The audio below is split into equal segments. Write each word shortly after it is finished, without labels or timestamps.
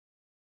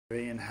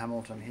Ian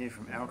Hamilton here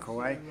from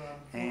AlkaWay,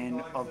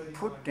 and I've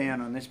put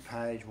down on this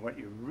page what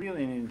you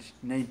really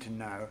need to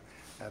know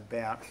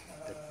about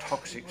the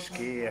toxic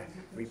scare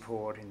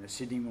report in the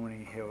Sydney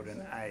Morning Herald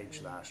and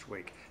Age last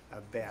week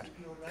about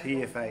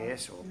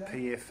PFAS or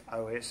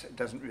PFOAs. It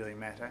doesn't really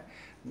matter.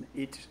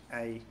 It's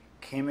a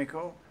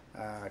chemical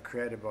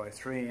created by a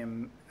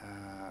 3M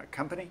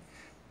company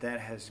that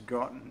has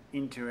gotten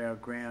into our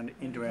ground,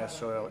 into our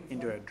soil,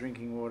 into our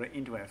drinking water,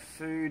 into our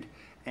food,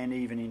 and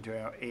even into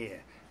our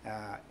air.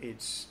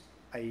 It's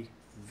a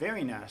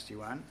very nasty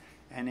one,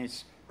 and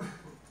it's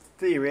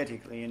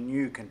theoretically a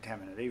new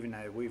contaminant, even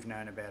though we've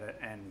known about it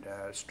and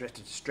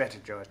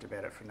strategized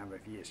about it for a number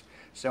of years.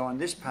 So on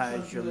this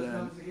page you'll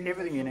learn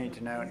everything you need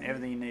to know and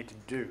everything you need to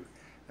do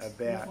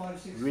about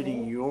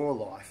ridding your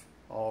life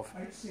of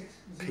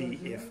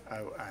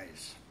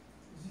PFOAs.